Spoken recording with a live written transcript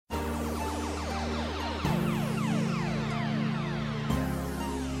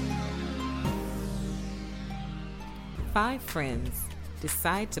5 friends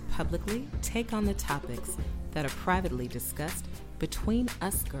decide to publicly take on the topics that are privately discussed between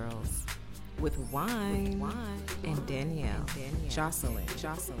us girls with Wine and Danielle, Jocelyn,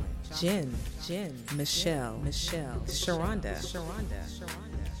 Jen, Michelle, Sharonda.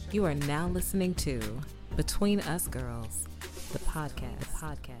 You are now listening to Between Us Girls, the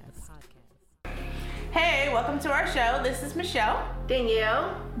podcast. Hey, welcome to our show. This is Michelle,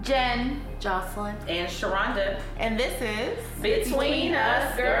 Danielle, Jen, Jocelyn, and Sharonda. And this is Between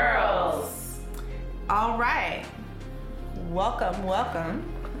Us Girls. All right. Welcome.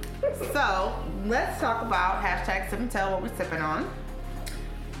 So, let's talk about hashtag sip and tell what we're sipping on.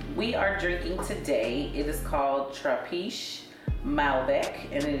 We are drinking today. It is called Trapiche Malbec,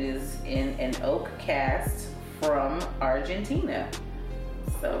 and it is in an oak cask from Argentina.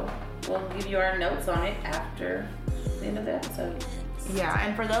 So, we'll give you our notes on it after the end of the episode. Yeah,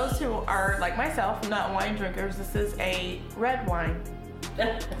 and for those who are like myself, not wine drinkers, this is a red wine.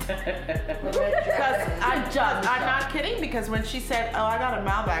 Because I'm not kidding, because when she said, "Oh, I got a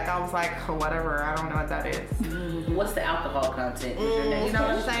Malbec," I was like, oh, whatever, I don't know what that is. What's the alcohol content? You know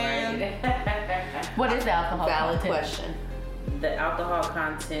what I'm saying? What is the alcohol Valid content? question. The alcohol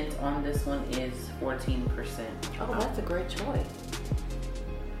content on this one is 14%. Oh, that's a great choice.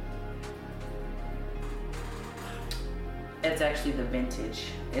 It's actually the vintage.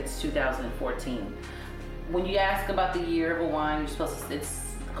 It's 2014. When you ask about the year of a wine, you're supposed to,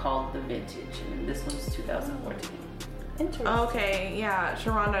 it's called the vintage, and this one's 2014. Interesting. Okay, yeah,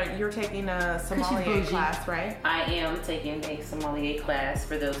 Sharonda, you're taking a sommelier class, right? I am taking a sommelier class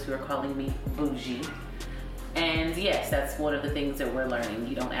for those who are calling me bougie. And yes, that's one of the things that we're learning.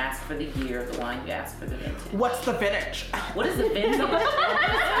 You don't ask for the year of the wine, you ask for the vintage. What's the vintage? What is the vintage? Like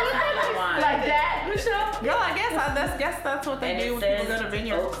that, Michelle? Girl, I guess that's what they do when people go to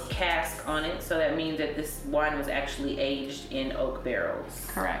vineyards. Oak cask on it, so that means that this wine was actually aged in oak barrels.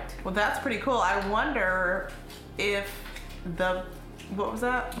 Correct. Well, that's pretty cool. I wonder if what was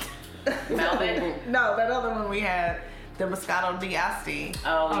that? Malbec? No, that other one we had, the Moscato d'Asti.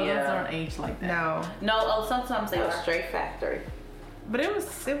 Oh, Those yeah. aren't aged like that. No, sometimes they They are. were straight factory. But it was.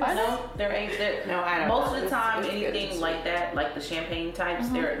 No, they're aged. No, I don't Most know. of the time, It's good. anything like that, like the champagne types,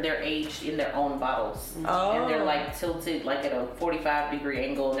 they're aged in their own bottles, Oh. and they're like tilted like at a 45-degree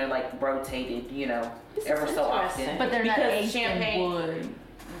angle, and they're like rotated, ever so often. But they're not Because aged champagne, in wood.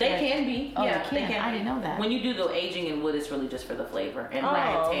 They Like- can be. Oh, Yeah, they can. I be. didn't know that. When you do the aging in wood, it's really just for the flavor and Oh,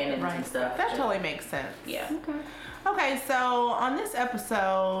 tannins right. and stuff. That totally makes sense. Yeah. Okay, so on this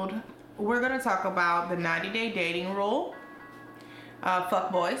episode, we're going to talk about the 90-day dating rule,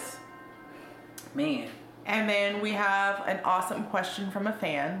 fuck boys, Man. and then we have an awesome question from a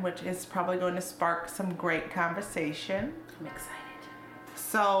fan, which is probably going to spark some great conversation. I'm excited.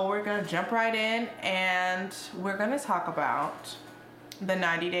 So we're going to jump right in, and we're going to talk about the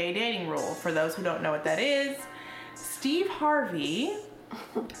 90-day dating rule. For those who don't know what that is, Steve Harvey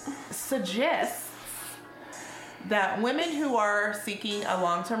suggests that women who are seeking a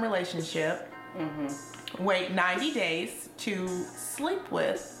long-term relationship wait 90 days to sleep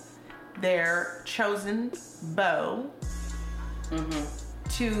with their chosen beau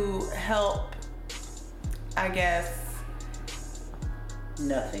to help, I guess.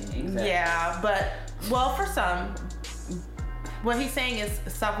 Nothing. Exactly. Yeah, but, well, for some, what he's saying is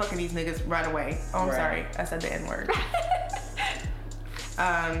stop hooking these niggas right away. Oh, I'm Right. sorry. I said the N-word.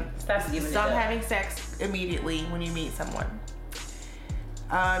 Stop giving Stop it up. having sex immediately when you meet someone.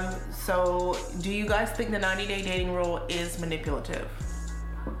 So, do you guys think the 90-day dating rule is manipulative?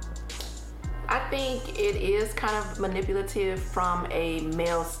 I think it is kind of manipulative from a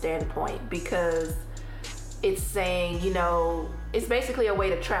male standpoint because it's saying, it's basically a way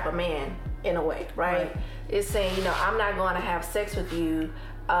to trap a man in a way, right? It's saying, I'm not going to have sex with you.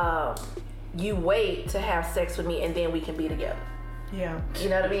 You wait to have sex with me and then we can be together. Yeah. You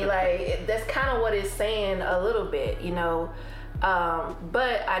know what I mean? Like, that's kind of what it's saying a little bit,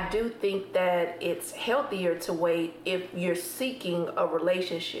 But I do think that it's healthier to wait if you're seeking a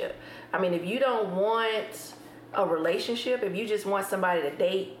relationship. I mean, if you don't want a relationship, if you just want somebody to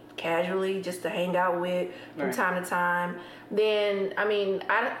date casually, just to hang out with from time to time, then,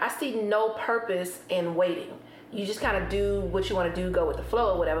 I see no purpose in waiting. You just kind of do what you want to do, go with the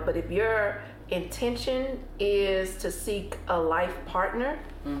flow or whatever. But if your intention is to seek a life partner,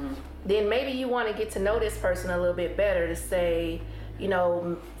 then maybe you want to get to know this person a little bit better to say,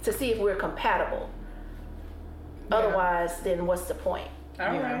 to see if we're compatible. Yeah. Otherwise, then what's the point? All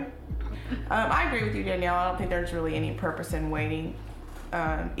right. I agree with you, Danielle. I don't think there's really any purpose in waiting.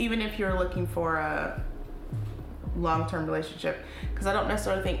 Even if you're looking for a long-term relationship, because I don't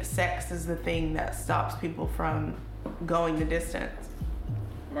necessarily think sex is the thing that stops people from going the distance.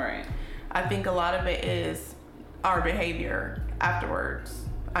 Right. I think a lot of it is our behavior afterwards.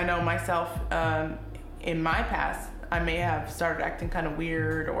 I know myself, in my past, I may have started acting kind of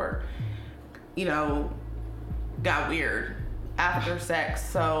weird or, got weird after sex.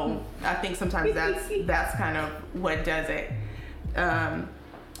 So I think sometimes that's kind of what does it.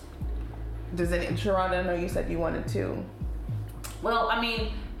 Sharonda, I know you said you wanted to. Well, I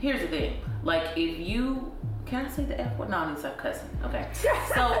mean, here's the thing. Like, if you... Can I say the F word? No, I need to stop cussing. Okay.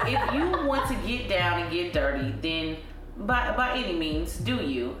 So, if you want to get down and get dirty, then by any means, do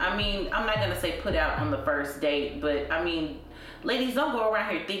you. I mean, I'm not going to say put out on the first date, but, I mean, ladies, don't go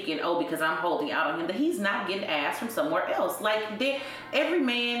around here thinking, because I'm holding out on him, that he's not getting ass from somewhere else. Like, every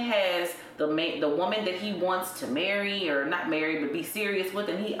man has the woman that he wants to marry, or not marry, but be serious with,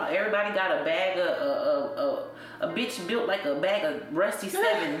 and everybody got a bag of a bitch built like a bag of Rusty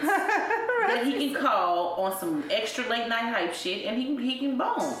Sevens that he can call on some extra late night hype shit, and he can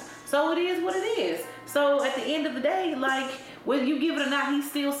bone. So it is what it is. So at the end of the day, like, whether you give it or not, he's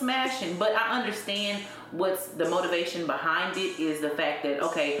still smashing. But I understand what's the motivation behind it is the fact that,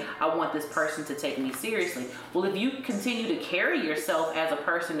 okay, I want this person to take me seriously. Well, if you continue to carry yourself as a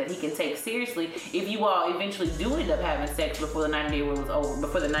person that he can take seriously, if you all eventually do end up having sex before the 90-day rule is over,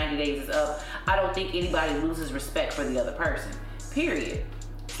 before the 90 days is up, I don't think anybody loses respect for the other person. Period.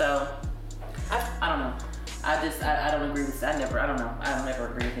 So, I don't know. I don't agree with, I don't ever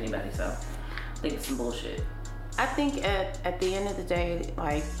agree with anybody, so I think it's some bullshit. I think at the end of the day,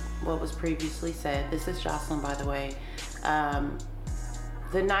 like what was previously said, this is Jocelyn, by the way,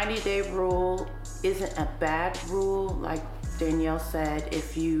 the 90-day rule isn't a bad rule. Like Danielle said,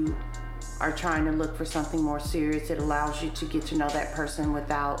 if you are trying to look for something more serious, it allows you to get to know that person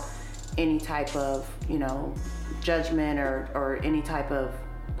without any type of, judgment or any type of,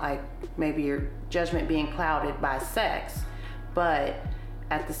 like, maybe your judgment being clouded by sex. But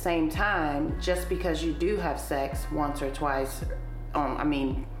at the same time, just because you do have sex once or twice,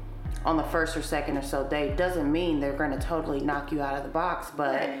 on the first or second or so date, doesn't mean they're going to totally knock you out of the box.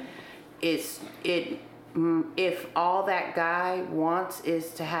 But if all that guy wants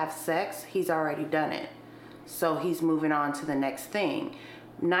is to have sex, he's already done it. So he's moving on to the next thing.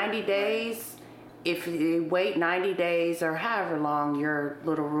 90 days, if you wait 90 days or however long your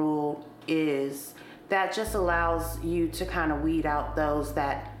little rule is, that just allows you to kind of weed out those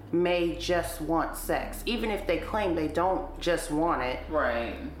that may just want sex. Even if they claim they don't just want it.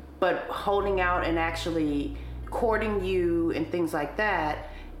 Right. But holding out and actually courting you and things like that,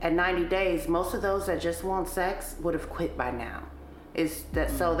 at 90 days, most of those that just want sex would have quit by now.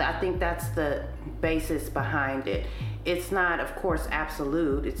 So I think that's the basis behind it. It's not, of course,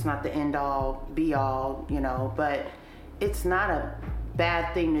 absolute. It's not the end all, be all, but it's not a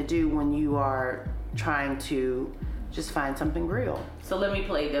bad thing to do when you are trying to just find something real. So let me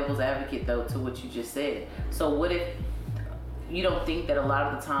play devil's advocate though to what you just said. So what if you don't think that a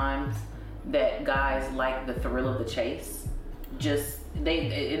lot of the times that guys like the thrill of the chase,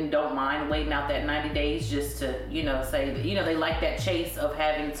 they don't mind waiting out that 90 days just to say that, they like that chase of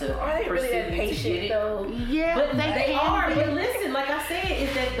having to are they really that patient though? Yeah, but they are. But listen, like I said,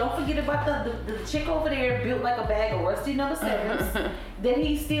 is that don't forget about the chick over there built like a bag of Rusty number sevens. That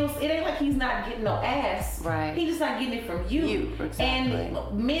he's still, it ain't like he's not getting no ass. Right. He's just not getting it from you. Exactly.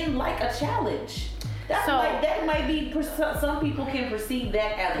 And men like a challenge. That might be, some people can perceive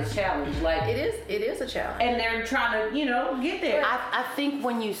that as a challenge. Like it is a challenge. And they're trying to, get there. I think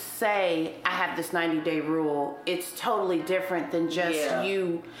when you say I have this 90-day rule, it's totally different than just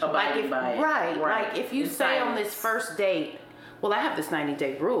you abiding by it. Right. Like if you say on this first date, well, I have this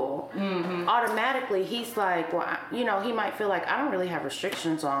 90-day rule, automatically he's like, well, he might feel like I don't really have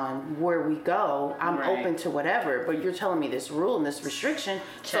restrictions on where we go. I'm open to whatever, but you're telling me this rule and this restriction.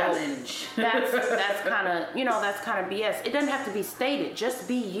 Challenge. So that's kind of BS. It doesn't have to be stated. Just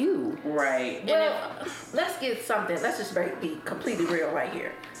be you. Right. Well, let's just be completely real right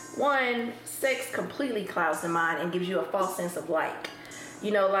here. One, sex completely clouds the mind and gives you a false sense of like.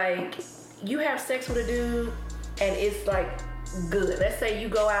 Like you have sex with a dude and it's like good. Let's say you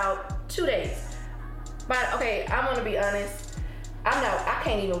go out 2 days. But okay, I'm gonna be honest. I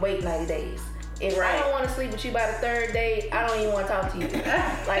can't even wait 90 days. If I don't want to sleep with you by the third date, I don't even want to talk to you.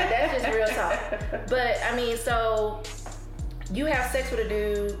 Like that's just real talk. But so you have sex with a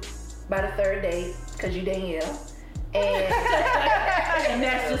dude by the third date because you Danielle, And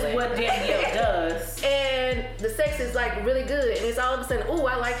that's just what Danielle does. And the sex is like really good, and it's all of a sudden, ooh,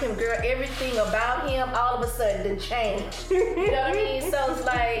 I like him, girl. Everything about him all of a sudden done changed. You know what I mean? So it's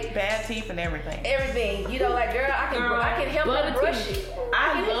like bad teeth and everything. Everything, you know, like girl, I can help him brush it.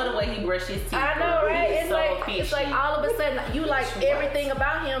 I love the way he brushes his teeth. I know, right? It's like all of a sudden you like everything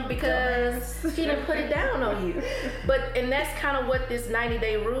about him because he done put it down on you. And that's kind of what this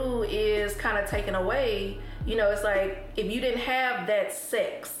 90-day rule is kind of taking away. You know, it's like if you didn't have that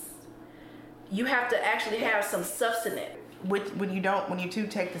sex, you have to actually have some substance. When you two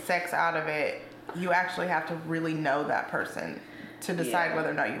take the sex out of it, you actually have to really know that person to decide whether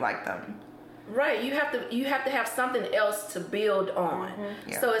or not you like them. Right, you have to have something else to build on. Mm-hmm.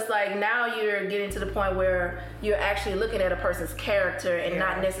 Yeah. So it's like now you're getting to the point where you're actually looking at a person's character and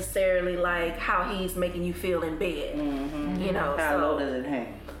not necessarily like how he's making you feel in bed. Mm-hmm. You know, how low does it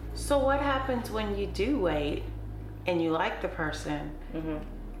hang? So what happens when you do wait and you like the person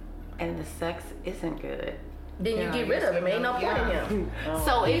and the sex isn't good? Then you get rid of him. Ain't no point in him.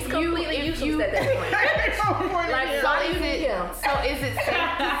 So he's completely useless at that point. Like, so is it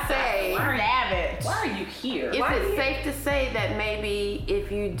safe to say? Why are you here? Is it safe to say that maybe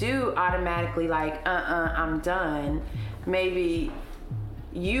if you do automatically like, I'm done, maybe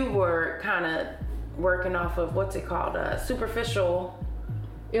you were kind of working off of what's it called, superficial.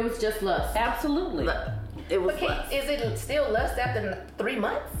 It was just lust. Absolutely. It was lust. Is it still lust after 3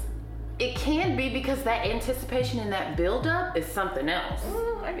 months? It can be because that anticipation and that buildup is something else.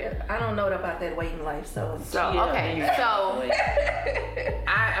 I don't know about that waiting life, so okay. So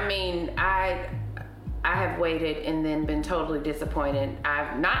I have waited and then been totally disappointed.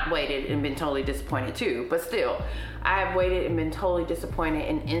 I've not waited and been totally disappointed too, but still, I have waited and been totally disappointed,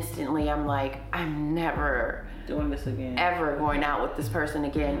 and instantly I'm like, I'm never doing this again, ever going out with this person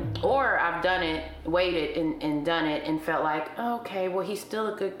again. Or I've done it, waited and done it and felt like, okay, well, he's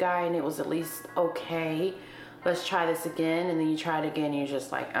still a good guy and it was at least okay. Let's try this again, and then you try it again, and you're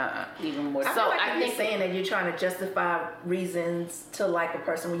just like, even more. So I think saying that you're trying to justify reasons to like a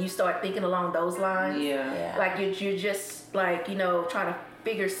person when you start thinking along those lines. Yeah. Like you're just like, you know, trying to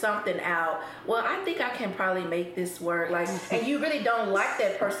figure something out. Well, I think I can probably make this work. Like, and you really don't like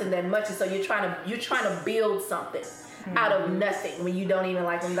that person that much, and so you're trying to build something out of nothing when you don't even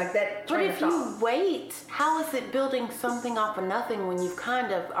like them, like that. But if you wait, how is it building something off of nothing when you've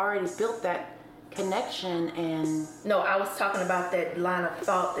kind of already built that connection? And no, I was talking about that line of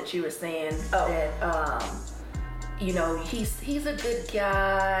thought that you were saying that you know, he's a good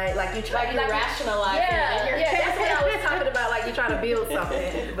guy. Like you try, you're rationalizing. Yeah, that's what I was talking about. Like you're trying to build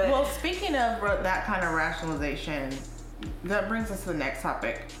something. But well, speaking of that kind of rationalization, that brings us to the next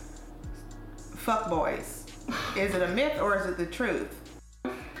topic. Fuck boys. Is it a myth or is it the truth?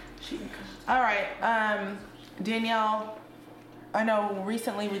 All right, Danielle. I know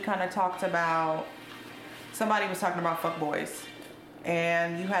recently we kind of talked about, somebody was talking about fuckboys,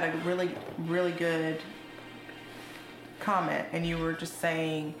 and you had a really, really good comment, and you were just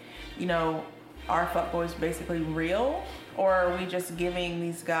saying, you know, are fuckboys basically real, or are we just giving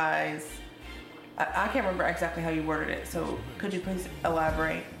these guys, I can't remember exactly how you worded it, so could you please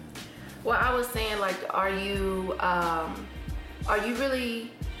elaborate? Well, I was saying, like, are you really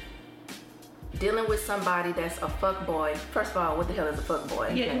dealing with somebody that's a fuck boy? First of all, what the hell is a fuck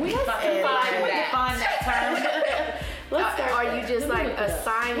boy? Yeah, we define that term. Are you just like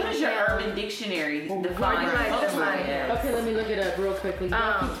assigning? What is your Urban Dictionary define? Okay, let me look it up real quickly. Keep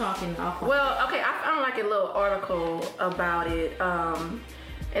talking. Well, okay, I found like a little article about it, and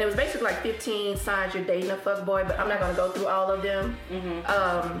it was basically like 15 signs you're dating a fuck boy, but I'm not gonna go through all of them.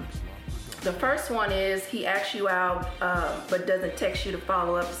 The first one is he asks you out, but doesn't text you to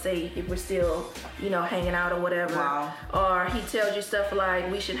follow up to say if we're still, you know, hanging out or whatever. Wow. Or he tells you stuff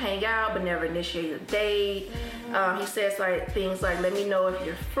like we should hang out, but never initiate a date. He says like things like let me know if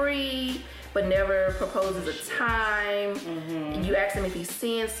you're free, but never proposes a time. You ask him if he's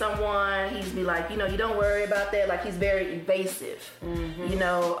seeing someone, he's be like, you know, you don't worry about that. Like he's very evasive, you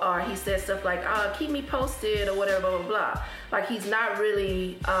know. Or he says stuff like, keep me posted or whatever, blah blah blah. Like he's not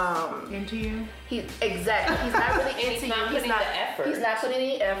really into you. He's not really into you. He's not putting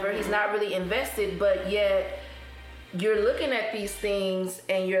any effort. He's not really invested. But yet you're looking at these things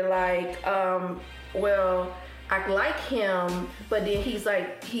and you're like, well, I like him, but then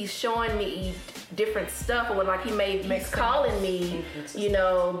he's showing me different stuff, or like he's calling me, you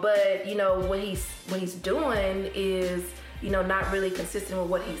know, but you know what he's doing is, you know, not really consistent with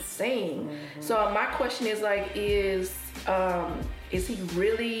what he's saying. So my question is like, is he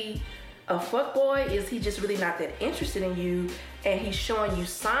really a fuckboy? Is he just really not that interested in you, and he's showing you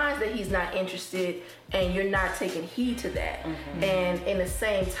signs that he's not interested, and you're not taking heed to that? And in the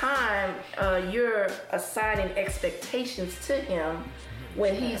same time, you're assigning expectations to him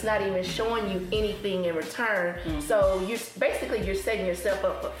when he's not even showing you anything in return. So you're setting yourself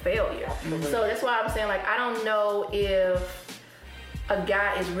up for failure. So that's why I'm saying, like, I don't know if a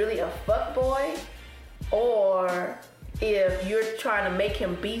guy is really a fuckboy or if you're trying to make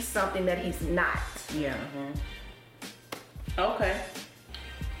him be something that he's not. Yeah. Okay.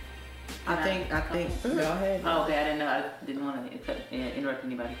 I think. Go ahead. Oh, okay, I didn't know. I didn't want to interrupt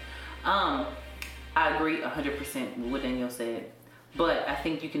anybody. I agree 100% with what Danielle said. But I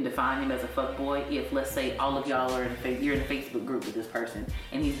think you can define him as a fuckboy if, let's say, all of y'all are you're in a Facebook group with this person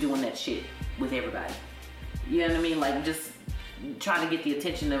and he's doing that shit with everybody. You know what I mean? Like, just trying to get the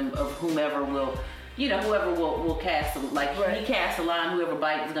attention of whomever will, whoever will cast, like, he casts a line, whoever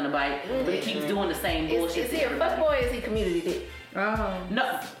bites is gonna bite, but he keeps doing the same bullshit. Is he a fuckboy or is he community dick? Oh.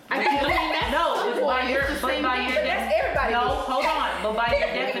 No. That's everybody. No, hold on. But by your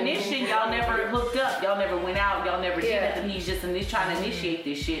definition, y'all never hooked up. Y'all never went out. Y'all never did nothing. He's trying to initiate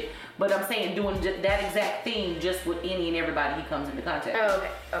this shit. But I'm saying doing that exact thing just with any and everybody he comes into contact with.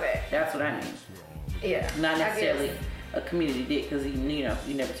 Oh, okay. That's what I mean. Yeah. Not necessarily a community dick, because you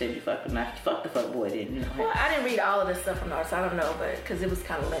never said you fucked him. Not fuck the fuck boy, didn't you? Well, I didn't read all of this stuff from the article, so I don't know, but because it was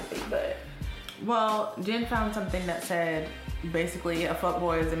kind of lengthy. But Well, Jen found something that said basically a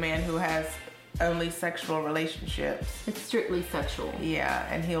fuckboy is a man who has only sexual relationships. It's strictly sexual. Yeah,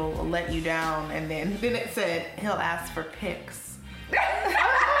 and he'll let you down, and then it said he'll ask for pics.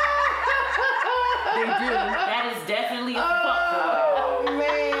 They do. That is definitely a fuckboy. Oh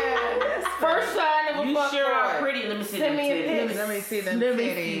man. First sign of a You fuckboy. sure are pretty. Let me see Send them me a titties. pic. Let me see them Let me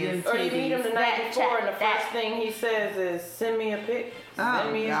titties. see them. Or you meet him the night before, and the That. first thing he says is, "Send me a pic." Oh,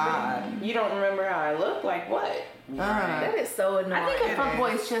 Send me a God. pic. You don't remember how I look? Like what? that is so annoying. I think a It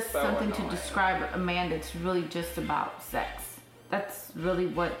fuckboy is is just so something annoying. to describe a man that's really just about sex. That's really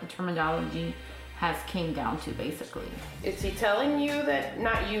what the terminology has came down to, basically. Is he telling you that?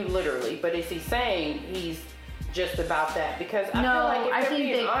 Not you literally, but is he saying he's just about that? Because I No, feel like if I they're think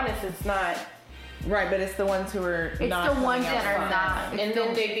being they- honest, it's not. Right, but it's the ones who are It's not the coming ones out that are front. not. And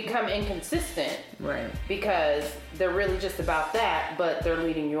then they become inconsistent Right. because they're really just about that, but they're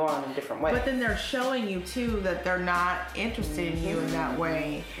leading you on in a different way. But then they're showing you too that they're not interested in you in that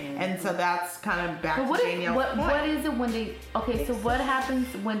way, and so that's kind of back But to what Danielle's point. what is it when they? Okay, so what happens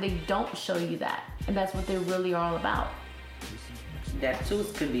when they don't show you that, and that's what they really are all about? That too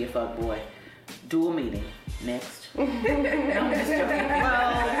could be a fuckboy. Do a meeting. Next. No, I'm just joking.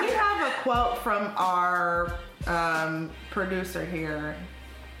 Well, we have a quote from our producer here.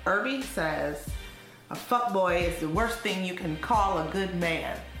 Irby says, "A fuckboy is the worst thing you can call a good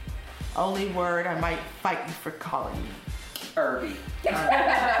man. Only word I might fight you for calling you." Irby.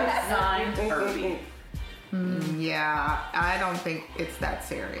 Signed Irby. Yeah, I don't think it's that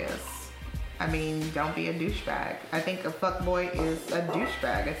serious. I mean, don't be a douchebag. I think a fuckboy is a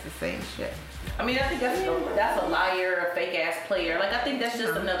douchebag. It's the same shit. I mean, I think that's a liar, a fake ass player. Like, I think that's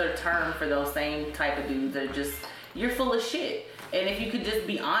just another term for those same type of dudes that are just, you're full of shit. And if you could just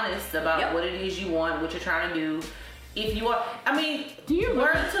be honest about what it is you want, what you're trying to do, if you are, I mean,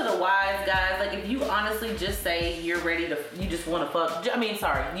 word to the wise guys, like, if you honestly just say you're ready to, you just want to fuck,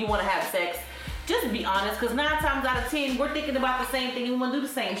 you want to have sex, just be honest, because 9 times out of 10, we're thinking about the same thing and we want to do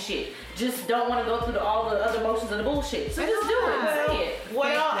the same shit. Just don't want to go through all the other motions of the bullshit. So just do it. Say it. What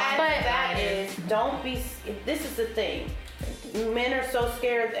I'll add to that is, don't be. This is the thing. Men are so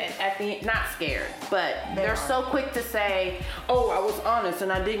scared not scared, but they're so quick to say, "Oh, I was honest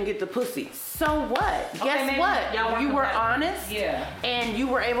and I didn't get the pussy." So what? Guess maybe what? y'all You working were better. honest, Yeah. and you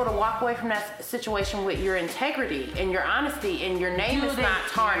were able to walk away from that situation with your integrity and your honesty, and your name is not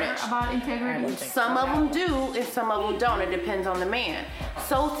tarnished. About integrity. Some of them do, and some of them don't. It depends on the man.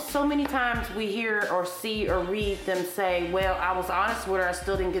 So many times we hear or see or read them say, "Well, I was honest with her. I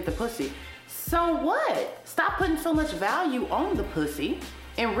still didn't get the pussy." So what? Stop putting so much value on the pussy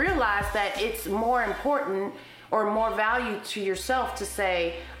and realize that it's more important or more value to yourself to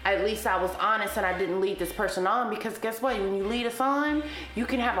say, at least I was honest and I didn't lead this person on. Because guess what? When you lead us on, you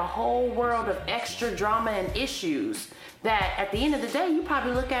can have a whole world of extra drama and issues that at the end of the day, you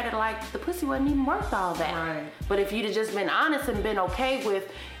probably look at it like the pussy wasn't even worth all that. Right. But if you'd have just been honest and been okay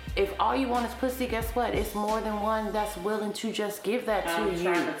with, if all you want is pussy, guess what? It's more than one that's willing to just give that to I'm you.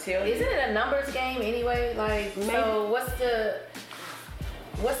 trying to tell you. Isn't it a numbers game anyway? Like, so what's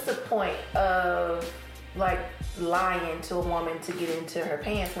the point of like lying to a woman to get into her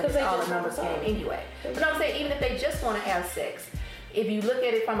pants when it's they all just a numbers wanna game fuck. anyway? But I'm saying even if they just want to have sex, if you look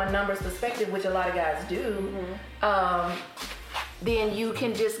at it from a numbers perspective, which a lot of guys do, then you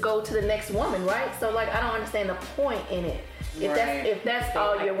can just go to the next woman, right? So like, I don't understand the point in it. If that's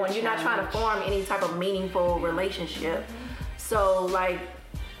all you're wanting, you're not trying to form any type of meaningful relationship. So like,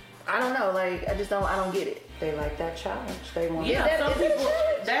 I don't know, like I don't get it. They like that challenge. They want some people.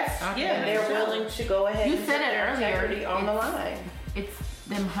 and they're willing to go ahead. You and said put it their earlier. integrity on the line. It's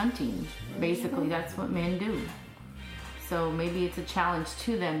them hunting. Basically, that's what men do. So maybe it's a challenge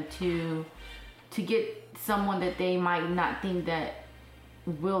to them to get someone that they might not think that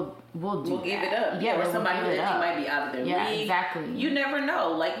will give it up. Yeah, or somebody that they might be out of their league. Exactly. You never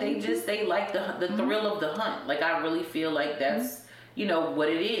know. Like they like the thrill of the hunt. Like I really feel like that's what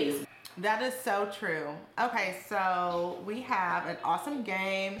it is. That is so true. Okay, so we have an awesome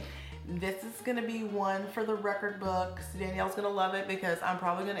game. This is gonna be one for the record books. Danielle's gonna love it because I'm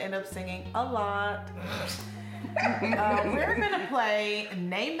probably gonna end up singing a lot. We're gonna play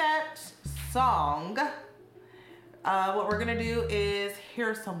Name That Song. What we're gonna do is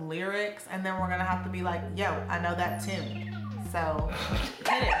hear some lyrics, and then we're gonna have to be like, yo, I know that tune. So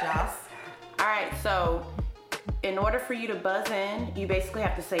hit it, Joss. All right, so in order for you to buzz in, you basically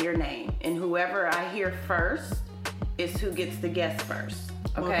have to say your name, and whoever I hear first is who gets to guess first.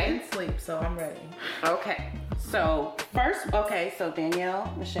 Okay? Well, I didn't sleep, so I'm ready. Okay. So so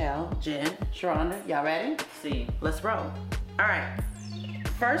Danielle, Michelle, Jen, Sharonda, y'all ready? See. Let's roll. All right.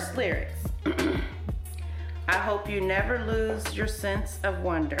 First lyrics. I hope you never lose your sense of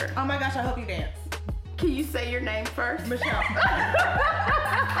wonder. Oh my gosh, I hope you dance. Can you say your name first? Michelle.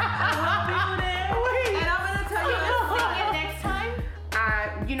 I hope you dance. And I'm gonna tell you sing it next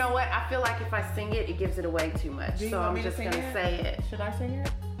time. You know what? I feel like if I sing it, it gives it away too much. Do you So want I'm me to just sing gonna it? say it. Should I sing it?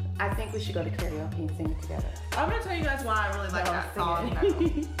 I think we should go to karaoke and sing it together. I'm gonna tell you guys why I really like that song though.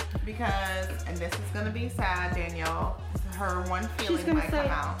 Because, and this is gonna be sad, Danielle, her one feeling might come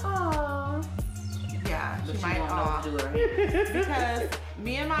out. Aww. Yeah, But she she might won't know what to do with her. because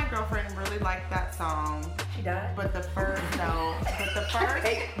me and my girlfriend really liked that song. She died. But the first time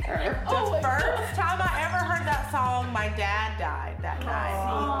I ever heard that song, my dad died that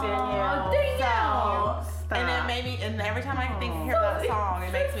night. Danielle. So, and it made me, and every time I hear that song,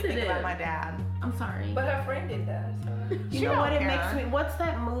 it makes me think about my dad. I'm sorry. But her friend did that. So. You know what it makes me? What's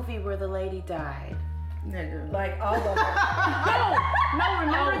that movie where the lady died? Nigga. Like all of them. No,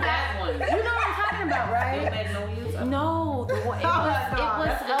 remember that one. You know what I'm talking about, right? Magnolias? No, the one,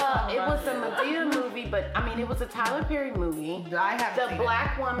 it was a Medea movie, but I mean it was a Tyler Perry movie. I haven't The seen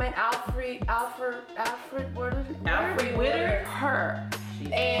black woman, Alfred, what is it? Alfred Witter? Her.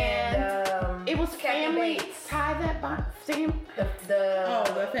 And it was Kathy family. Bates. Tie that bond.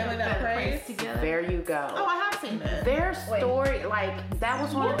 the Family That Prays. Together. There you go. Oh, I have seen it. Their story, like that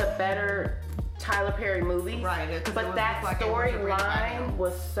was one of the better Tyler Perry movies. Right, 'cause it but was that just like it was a great storyline title.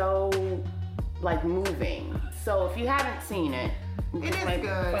 was so like moving. So if you haven't seen it, It is like,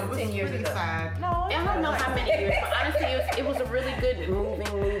 good. It was 10 years pretty ago. sad. No, I don't know how many years, but honestly, it was a really good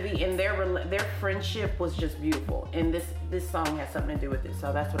moving movie, and their friendship was just beautiful. And this song has something to do with it,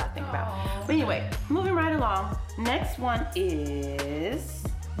 so that's what I think about. But anyway, moving right along. Next one is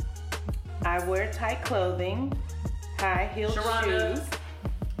I wear tight clothing, high heeled Sharonda. shoes.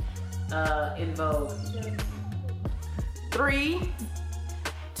 In Vogue. 3,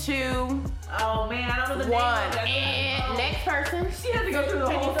 2, Oh man, I don't know the 1. name. And next person. She had to go through the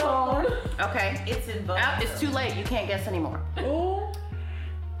whole song. Okay. It's in Vogue. It's too late. You can't guess anymore. Ooh.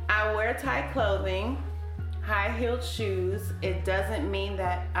 I wear tight clothing, high-heeled shoes. It doesn't mean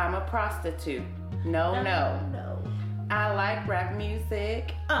that I'm a prostitute. No. I like rap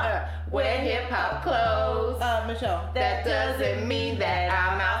music. Wear hip-hop clothes. Michelle. That doesn't mean that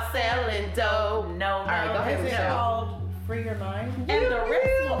I'm out selling dope. No. All right, go ahead, Is it Michelle. called Free Your Mind? And the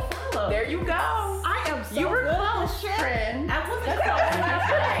rest will follow. There you go. I am so You were good at close, this shit. friend. I wasn't close.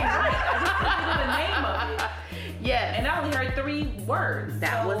 Right. I just couldn't think of the name of it. Yes, And I only heard 3 words.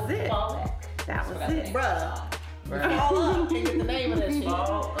 That So, was it. fall back. that was it. Bruh. Bruh. Fall up and get the name of this shit.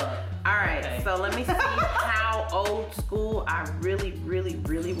 Fall up. All right, Okay. so let me see how old school I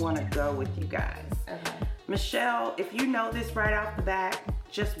really want to go with you guys. Okay. Michelle, if you know this right off the bat,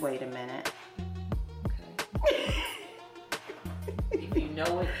 just wait a minute. Okay. If you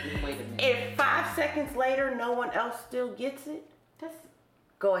know it, then wait a minute. If 5 seconds later no one else still gets it,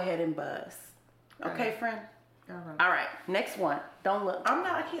 go ahead and buzz. Okay, friend? All right, next one. Don't look.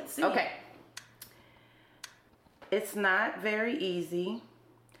 I can't see. Okay. It's not very easy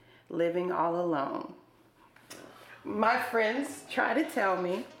living all alone. My friends try to tell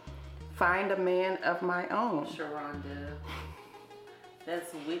me, find a man of my own. Sharonda.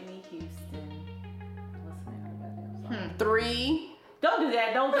 That's Whitney Houston. What's the name of that damn song? 3, Don't do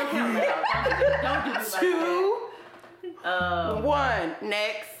that. Don't count that out. Don't do me like that. 2, 1.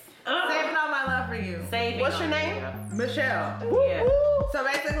 Next. Saving all my love for you. Saving What's your on name? you. Michelle. Yeah. So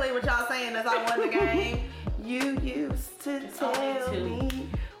basically, what y'all saying is I won the game. You used to tell me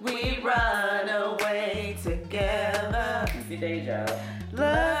We run away together. It's your day job.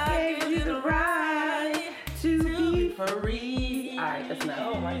 love gave you the right to be free. All right, that's enough.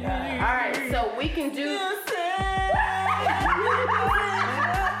 Oh my God. All right, so we can do.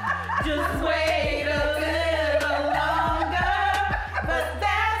 Just wait a little longer, but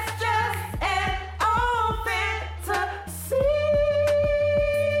that's just an old fantasy.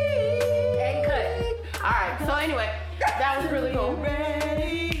 And cut. All right, so anyway, that was really cool.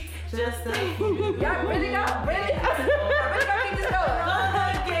 Ready? Just a few. Y'all really go? Really? Y'all really gonna keep this going?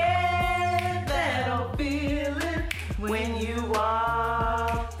 Gonna get that old feeling when you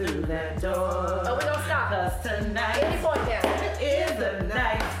walk through that door. Oh, we don't stop. 'Cause Any tonight point down. is the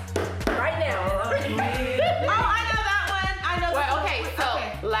night. Right now. Oh, I know that one. I know. Well, that okay, one. so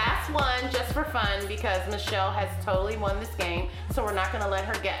Okay. last one just for fun because Michelle has totally won this game, so we're not gonna let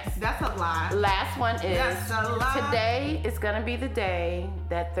her guess. That's a lie. Last one is That's a lie. today is gonna be the day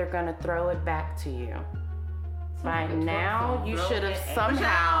that they're gonna throw it back to you. By now, you should have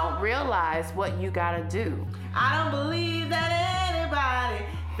somehow realized what you gotta do. I don't believe that anybody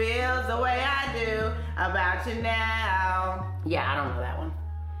feels the way I do about you now. Yeah, I don't know that one.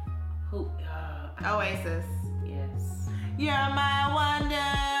 Who? Oasis. Yes. You're my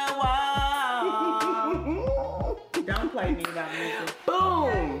wonderwall. Don't play me without music.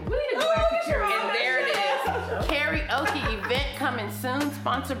 Boom! We need to go back to karaoke. And there it is. Karaoke event coming soon,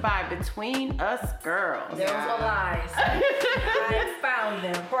 sponsored by Between Us Girls. Those are lies. I found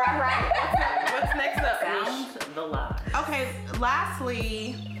them. Right. What's next up? Found the lie. Okay,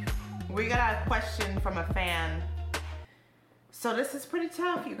 lastly, we got a question from a fan. So this is pretty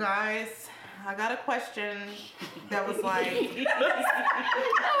tough, you guys. I got a question that was like,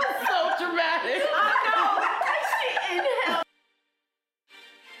 So dramatic.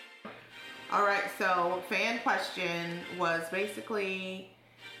 all right, so fan question was basically,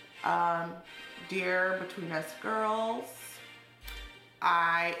 dear Between Us Girls,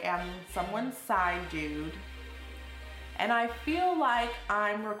 I am someone's side dude, and I feel like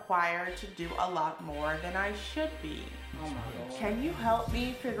I'm required to do a lot more than I should be. Oh my Lord. Can you help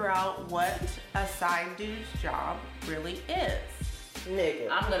me figure out what a side dude's job really is? Nigga.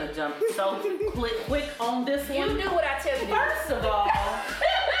 I'm gonna jump so quick on this You one. do what I tell you to do. First of all,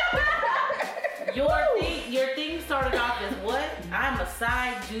 your thing started off as what? I'm a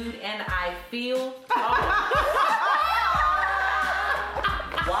side dude and I feel.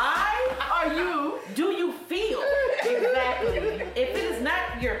 Why are you? Do you feel exactly? If it is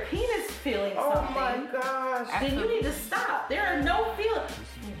not your penis feeling something, gosh. then you need to stop. There are no feelings.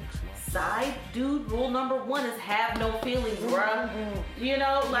 Side dude rule number 1 is have no feelings, bruh. You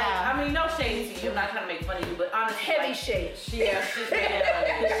know, like, Yeah. I mean, no shade to you. I'm not trying to make fun of you, but honestly, Heavy like, shade. yeah,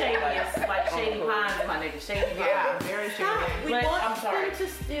 the shadiest, like Shady Pines, my nigga, Shady Pines. Yeah, very shady. But I'm sorry. to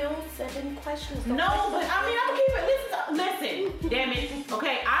still send in questions. No, but I mean, I'm keeping listen, damn it.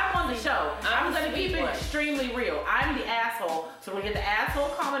 Okay, I'm on the show. I'm gonna keep it extremely real. I'm the asshole, so we're gonna get the asshole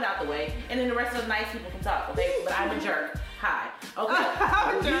comment out the way, and then the rest of the nice people can talk, okay? But I'm a jerk. Hi. Okay.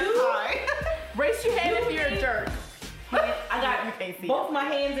 I'm a jerk. Hi. Raise your hand if you're a jerk. I got both my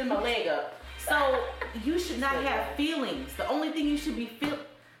hands and my leg up. So you should not have feelings. The only thing you should be feel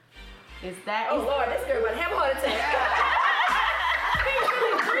is that. Oh Lord, this girl about to have a heart attack. I can't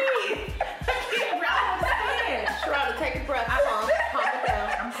really breathe. I can't understand. Try to take a breath. Calm it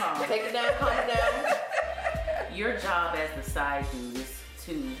down. I'm calm. Take it down, calm it down. Your job as the side dude is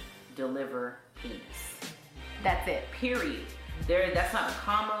to deliver penis. That's it. Period. That's not a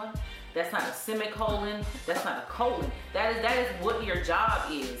comma. That's not a semicolon. That's not a colon. That is what your job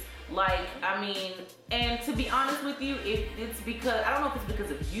is. Like, I mean, and to be honest with you, if it's because, I don't know if it's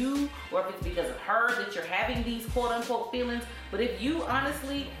because of you or if it's because of her that you're having these quote unquote feelings, but if you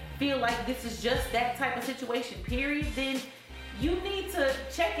honestly feel like this is just that type of situation, period, then you need to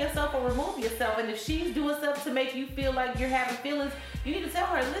check yourself or remove yourself. And if she's doing stuff to make you feel like you're having feelings, you need to tell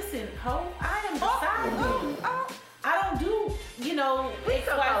her, listen, ho, I am the side dude. I don't do, you know, Please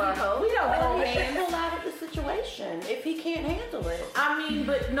don't call her hoe. We don't Well, hold he should hands. pull out of the situation if he can't handle it. I mean,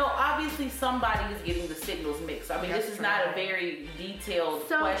 but no, obviously somebody is getting the signals mixed. I mean, That's this is true. not a very detailed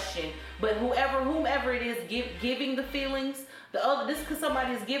So- question, but whomever it is giving the feelings, This because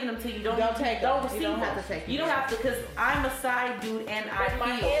somebody is giving them to you. Don't take Don't them. receive You don't them. have to take them. You don't have to, because I'm a side dude and I But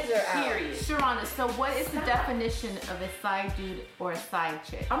my feel. hands are out. Period. Sharonda, so what is the definition of a side dude or a side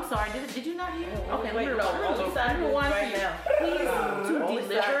chick? I'm sorry. Did you not hear? Okay, wait, we're no, only side dudes right now. Please to Only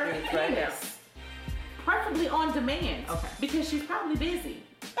deliver side dudes right now. penis, preferably on demand. Okay. Because she's probably busy.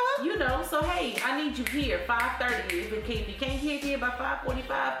 You know, so hey, I need you here 5:30. If you can't get here by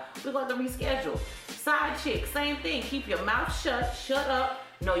 5:45, we're going to reschedule. Side chick, same thing. Keep your mouth shut. Shut up.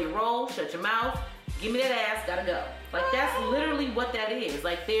 Know your role. Shut your mouth. Give me that ass. Gotta go. Like that's literally what that is.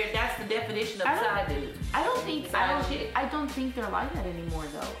 Like that's the definition of side dude. I don't think Side chick. I don't think they're like that anymore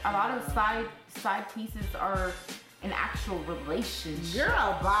though. A lot of side pieces are an actual relationship.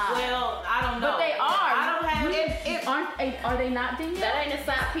 Girl, bye. Well, I don't know. But they are. I don't have it. Are they not Danielle? That ain't a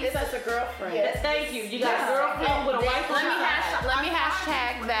side piece. That's a girlfriend. Yes. Thank you. You got a girlfriend with a wife on the side. Let me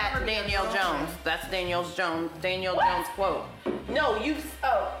hashtag that Danielle Jones. That's Danielle Jones quote. No,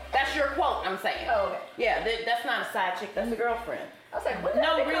 that's your quote. I'm saying. Oh, okay. Yeah, that's not a side chick. That's a girlfriend. I was like, what?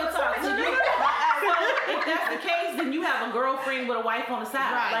 No, real talk. So if that's the case, then you have a girlfriend with a wife on the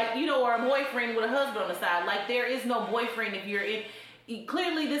side, Right. like or a boyfriend with a husband on the side. Like there is no boyfriend if you're in.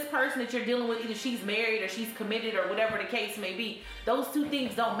 Clearly, this person that you're dealing with, either she's married or she's committed or whatever the case may be. Those two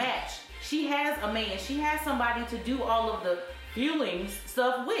things don't match. She has a man. She has somebody to do all of the feelings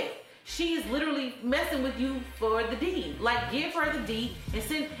stuff with. She is literally messing with you for the D. Like, give her the D and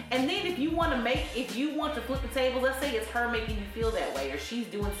send. And then if you want to flip the table, let's say it's her making you feel that way, or she's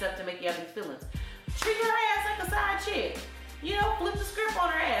doing stuff to make you have these feelings. Treat her ass like a side chick. Flip the script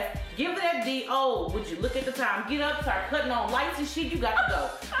on her ass. Give her that D. Oh, would you look at the time? Get up, start cutting on lights and shit. You got to go.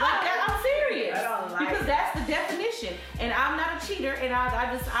 Like that. I'm serious. I don't like because that's the definition. And I'm not a cheater, and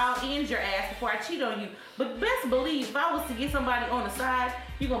I'll end your ass before I cheat on you. But best believe, if I was to get somebody on the side,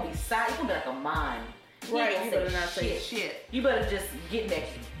 you're gonna be like a mime. Right, ain't you gonna better not say shit. You better just get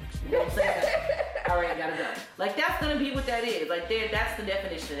next to me. You know what I'm saying? All right, gotta go. Like that's gonna be what that is. Like that's the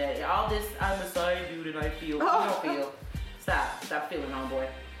definition of that. All this, I'm a side dude and I feel. You don't feel. Stop feeling, homeboy.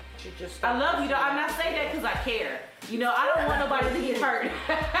 I love you though. I'm not saying that because I care. I don't want nobody to get hurt.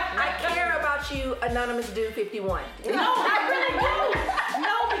 I care about you, Anonymous Dude 51. No, I really do.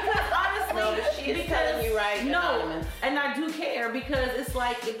 No, because honestly, she is telling you right, Anonymous. And I do care because it's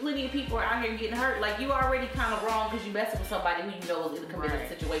like plenty of people are out here getting hurt. Like you already kind of wrong because you messing with somebody who you know is in a committed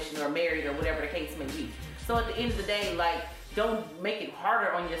situation or married or whatever the case may be. So at the end of the day, like don't make it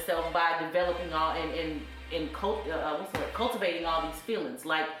harder on yourself by developing all and cultivating all these feelings.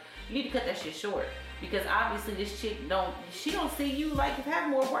 Like you need to cut that shit short. Because obviously this chick don't see you like have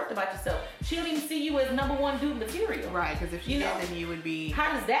more worth about yourself. She don't even see you as number one dude material. Right, because if she did, then you would be.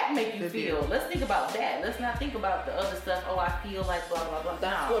 How does that make you the feel? dude. Let's think about that. Let's not think about the other stuff. Oh, I feel like blah blah blah.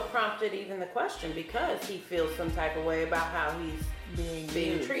 That's No. what prompted even the question, because he feels some type of way about how he's being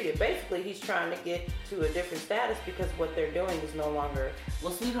used. treated. Basically, he's trying to get to a different status because what they're doing is no longer.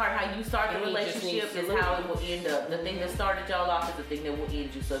 Well, sweetheart, how you start the And he just relationship needs is to how leave. it will end up. The thing that started y'all off is the thing that will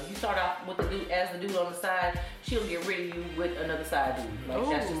end you. So if you start off with the dude as the dude on the side, she'll get rid of you with another side dude. Like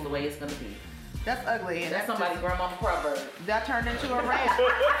that's just the way it's gonna be. That's ugly. And That's somebody's grandmama proverb. that turned into a rant.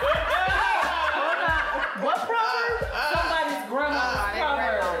 What proverb? Somebody's grandma's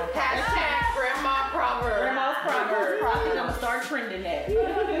proverb. Hashtag grandma proverb. Grandma's proverb. I think I'm gonna start trending that.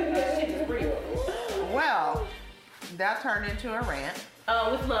 That shit is real. Well, that turned into a rant.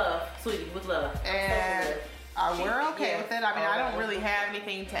 With love, sweetie, with love. And we're okay with it. I mean, I don't really have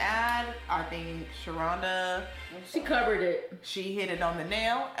anything to add. I think Sharonda, She covered it. she hit it on the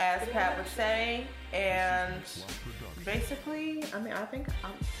nail, as Pat would say. And basically, I mean, I think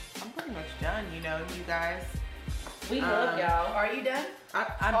I'm pretty much done. You guys. We love y'all. Are you done? Or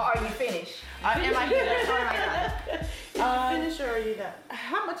I'm are you finished? am I finished or am I done? Finish or are you done?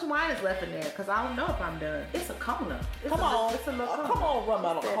 How much wine is left in there? Because I don't know if I'm done. It's a Kona. Come on. It's a little Come Kona. on, run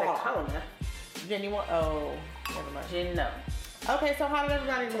out Said a Kona. Jenny, what? Oh, never mind. Gin, no. Okay, so how did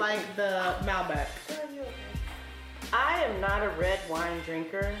everybody like the Malbec? I am not a red wine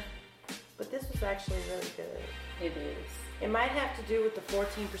drinker, but this was actually really good. It is. It might have to do with the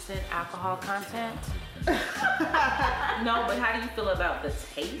 14% alcohol content. No, but how do you feel about the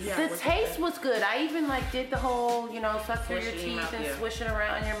taste? Yeah. The taste was good. I even did the whole, suck through your Swish it in your teeth mouth, and yeah. swish it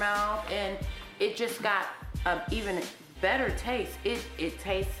around your mouth, and it just got even better taste. It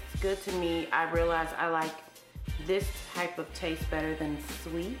tastes good to me. I realize I like this type of taste better than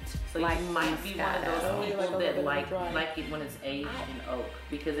sweet. So like you might be one of those Moscato. people that like it when it's aged in oak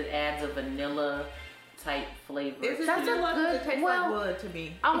because it adds a vanilla type flavor. Is it That's still a like good- it tastes well, like wood to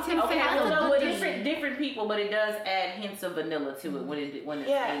me? I was gonna say Okay, I that's don't a know. good With thing. different people, but it does add hints of vanilla to it when it's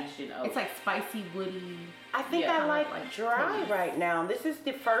Yeah. aged in oak. It's like spicy, woody. I think Yeah, I like like dry taste. right now. This is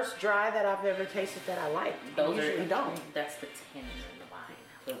the first dry that I've ever tasted that I like. I Those usually are don't. That's the tannin in the wine.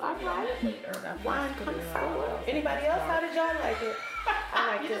 We'll All get on that right. later. Wine connoisseur. Anybody else? How did y'all like it? I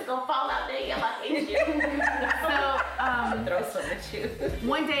like You it. just gonna fall out there, y'all. I hate you. So, Throw some at you.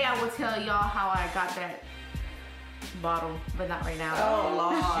 one day I will tell y'all how I got that bottle, but not right now. Oh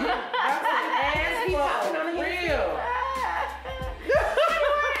Lord, that's an ass full. Real.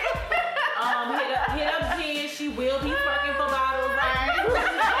 Hit up Jen. She will be fucking for bottles, right?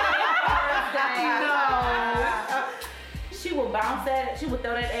 No. She will bounce that. She will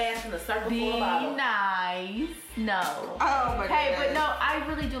throw that ass in a circle full Be of bottles. nice. No. Oh my Hey, goodness. but no, I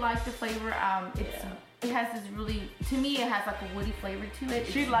really do like the flavor. It has this really, to me, it has like a woody flavor to it.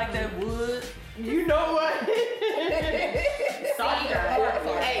 She It's like really- that wood. You know what?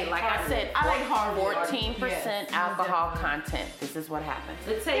 Hey, like I said, I like hardwood. 14% Yes, alcohol content. This is what happens.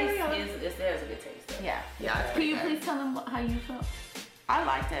 The taste it has a good taste. Though. Yeah. Yeah, it's Can you pretty good. please tell them how you felt? I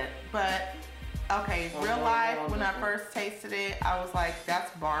liked it, but okay, real life, when I first tasted it, I was like,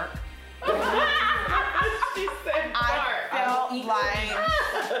 that's bark. She said I felt like,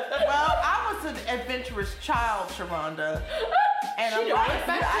 well, I was an adventurous child, Sharonda. And I'm like,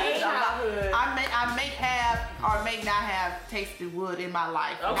 I may have or may not have tasted wood in my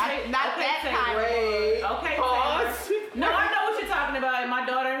life. Okay, Not okay, that Taylor. kind of wood. Okay, Taylor. No, I know what you're talking about. My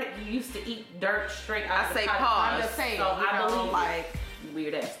daughter used to eat dirt straight out I of say the pause. pot. I'm just saying, so I you know, believe like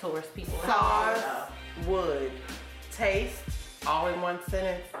weird ass tourist people. sauce, Wood, taste, all in one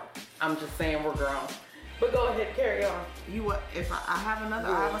sentence. I'm just saying we're grown. But go ahead, carry on. you what? If I have another,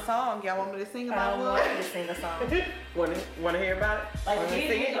 I have a song. Y'all want me to sing about wood? to sing a song. Want to hear about it? Like, Want me to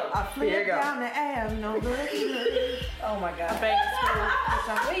sing it? I Here you flip go. down the air, no good. Oh my God.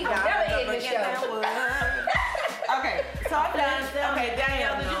 We got never end the show. Okay, so I'm done. Okay,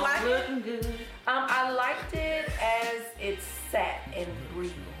 Danielle, did you like it? Looking good. I liked it as it sat and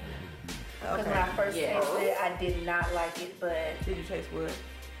breathed. Because when I first Yeah. tasted it, I did not like it, but Did you taste wood?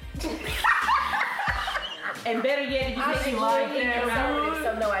 And better yet, did you I taste didn't the wood like in your mouth? it,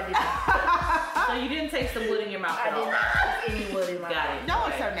 so no, I did not. So you didn't taste the wood in your mouth I at did all. not taste any wood in my Got mouth. it. No,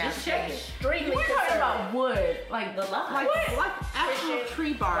 it's so Okay. nasty. Just checking. Extremely We're talking conservative. about wood, like The lie. Like actual Christian,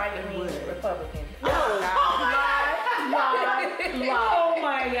 tree bark and right-wing wood. Republican. Oh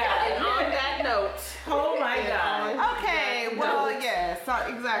my God. And on that note, Oh my God. Okay, well, yeah, so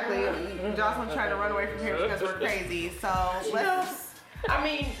exactly. Jocelyn tried to run away from here because we're crazy. So let's. I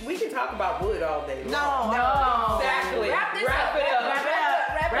mean, we can talk about wood all day long. No. Exactly. Wrap this Wrap up. it up. Wrap it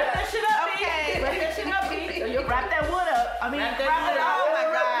up. Wrap that shit up, B. Okay. Wrap that shit up, B. you wrap that wood up. I mean, Wrap that wrap wood it up. up. Oh my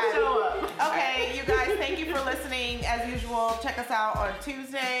God. Show up. Okay, you guys, thank you for listening. As usual, check us out on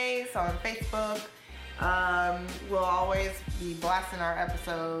Tuesdays on Facebook. We'll always be blasting our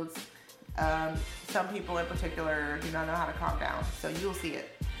episodes. Some people in particular do not know how to calm down, so you'll see it.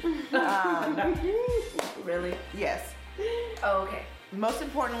 Really? Yes. Oh, okay. Most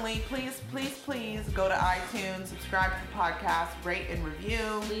importantly, please go to iTunes, subscribe to the podcast, rate and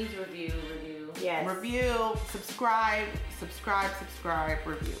review. Please review. Yes. Review, subscribe,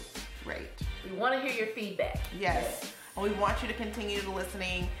 review, rate. We want to hear your feedback. Yes. And we want you to continue to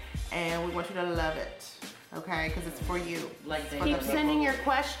listening, and we want you to love it. Okay? Because it's for you. Like For that. the Keep sending your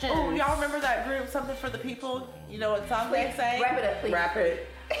questions. Oh, y'all remember that group, Something for the People? You know what song they sang? Wrap it up, please. Wrap it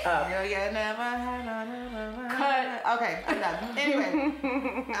up. Girl, you never had no Cut. Okay, I'm done.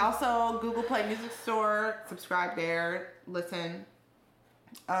 Anyway, also Google Play Music Store. Subscribe there. Listen.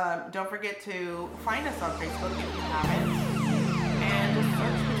 Don't forget to find us on Facebook if you haven't, and just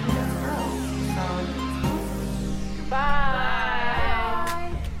search Between Us Girls. So,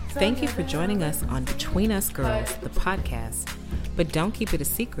 Bye. Thank you for joining us on Between Us Girls, the podcast. But don't keep it a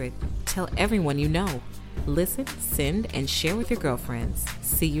secret. Tell everyone you know. Listen, send, and share with your girlfriends.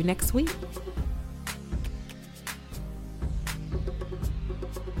 See you next week.